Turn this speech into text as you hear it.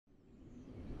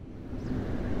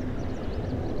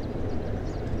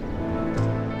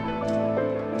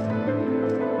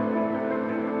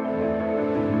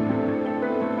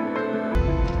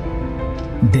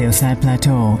Deosai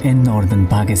Plateau in northern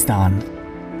Pakistan,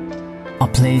 a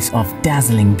place of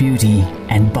dazzling beauty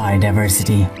and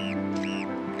biodiversity,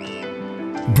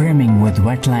 brimming with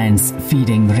wetlands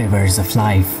feeding rivers of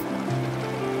life.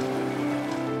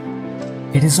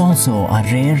 It is also a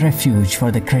rare refuge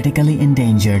for the critically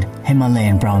endangered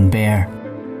Himalayan brown bear.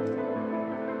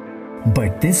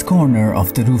 But this corner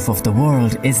of the roof of the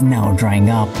world is now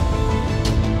drying up.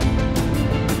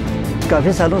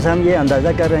 काफ़ी सालों से हम ये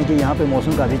अंदाज़ा कर रहे हैं कि यहाँ पे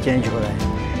मौसम काफ़ी चेंज हो रहा है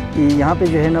कि यहाँ पे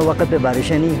जो है ना वक्त पे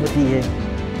बारिशें नहीं होती है.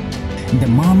 The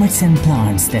marmots and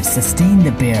plants that sustain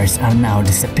the bears are now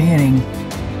disappearing,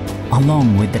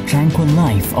 along with the tranquil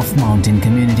life of mountain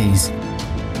communities.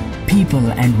 People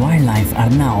and wildlife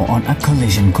are now on a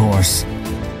collision course.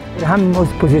 हम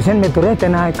उस पोजीशन में तो रहते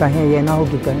ना कहीं ये ना हो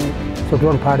कि कहीं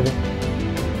सुटोर फाड़ दे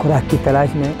खुराक की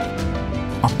तलाश में.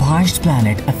 A parched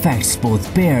planet affects both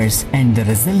bears and the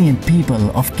resilient people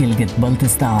of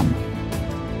Gilgit-Baltistan.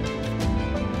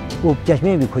 वो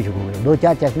चश्मे भी खुश्क हो गए.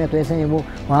 2-4 चश्मे तो ऐसे हैं वो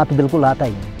वहाँ तो बिल्कुल आता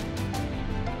ही.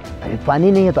 अरे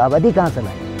पानी नहीं है तो आबादी कहाँ से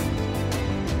लाए?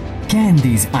 Can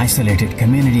these isolated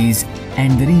communities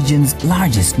and the region's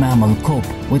largest mammal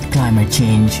cope with climate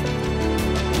change?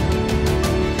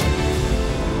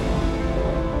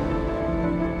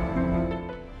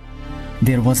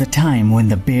 There was a time when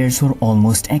the bears were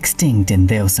almost extinct in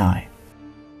Deosai.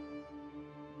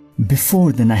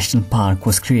 Before the national park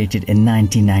was created in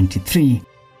 1993,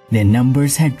 their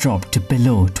numbers had dropped to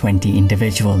below 20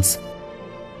 individuals.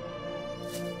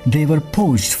 They were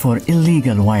poached for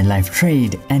illegal wildlife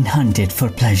trade and hunted for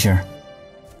pleasure.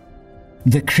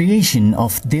 The creation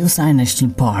of Deosai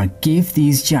National Park gave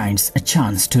these giants a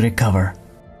chance to recover.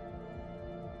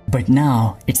 But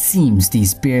now it seems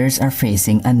these bears are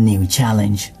facing a new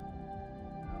challenge: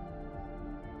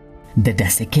 the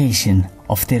desiccation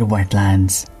of their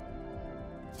wetlands.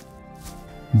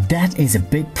 That is a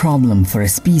big problem for a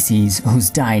species whose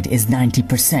diet is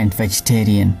 90%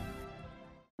 vegetarian.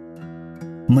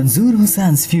 Manzoor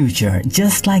Hussein's future,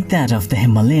 just like that of the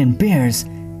Himalayan bears,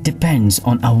 depends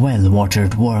on a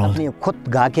well-watered world. खुद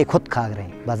गा के खुद खा रहे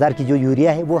हैं. बाजार की जो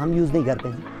यूरिया है वो हम यूज नहीं करते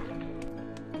हैं.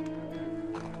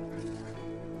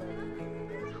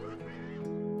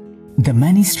 The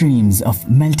many streams of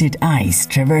melted ice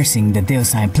traversing the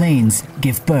Deosai plains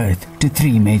give birth to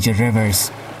 3 major rivers.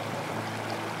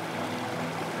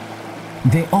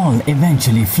 They all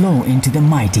eventually flow into the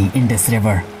mighty Indus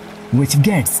River, which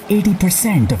gets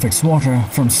 80% of its water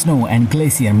from snow and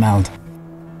glacier melt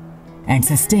and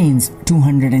sustains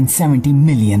 270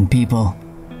 million people.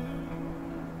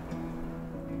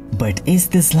 But is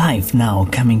this life now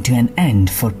coming to an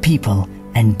end for people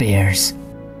and bears?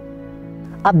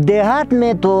 अब देहात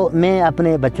में तो मैं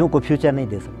अपने बच्चों को future नहीं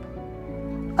दे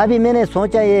सकता. अभी मैंने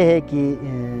सोचा ये है कि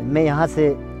मैं यहाँ से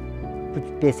कुछ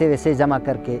पैसे वैसे जमा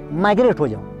करके माइग्रेट हो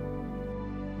जाऊँ.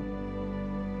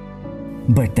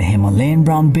 But the Himalayan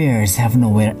brown bears have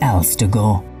nowhere else to go.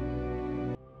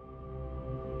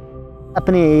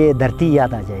 अपनी ये धरती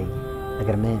याद आ जाएगी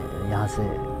अगर मैं यहाँ से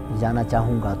जाना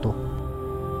चाहूँगा तो.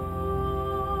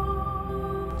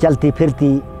 चलती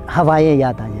फिरती हवाएं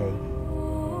याद आ जाएगी.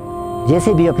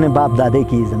 जैसे भी अपने बाप दादे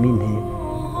की ज़मीन है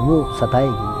वो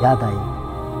सताएगी, याद आएगी.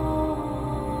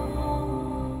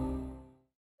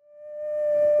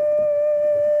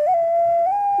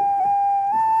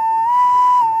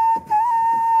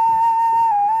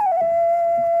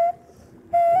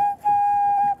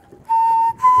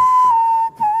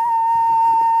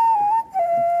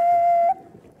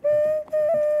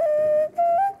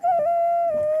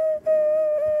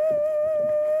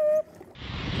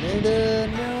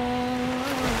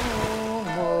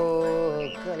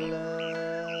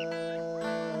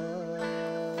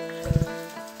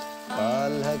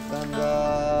 Alhakanda